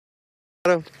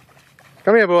Come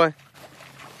here, boy.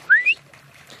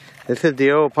 This is the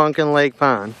old Pumpkin Lake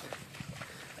Pond.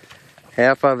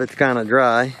 Half of it's kind of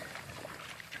dry.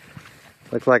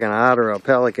 Looks like an otter or a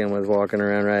pelican was walking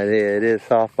around right here. It is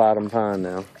soft bottom pond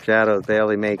now. Shadow's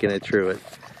barely making it through it.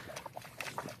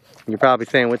 You're probably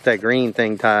saying, what's that green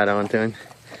thing tied onto him?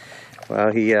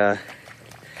 Well, he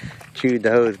chewed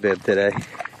the hose bib today.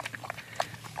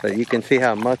 But you can see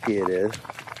how mucky it is.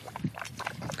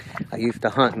 I used to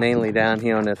hunt mainly down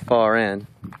here on this far end.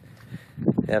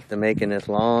 After making this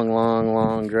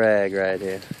long drag right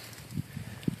here.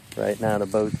 Right now the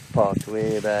boat's parked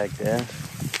way back there.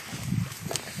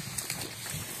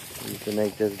 Used to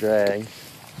make this drag.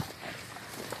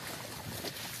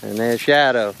 And there's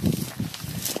Shadow.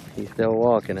 He's still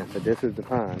walking it, but this is the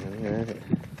pond.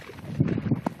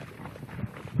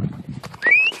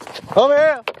 Over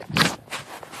here!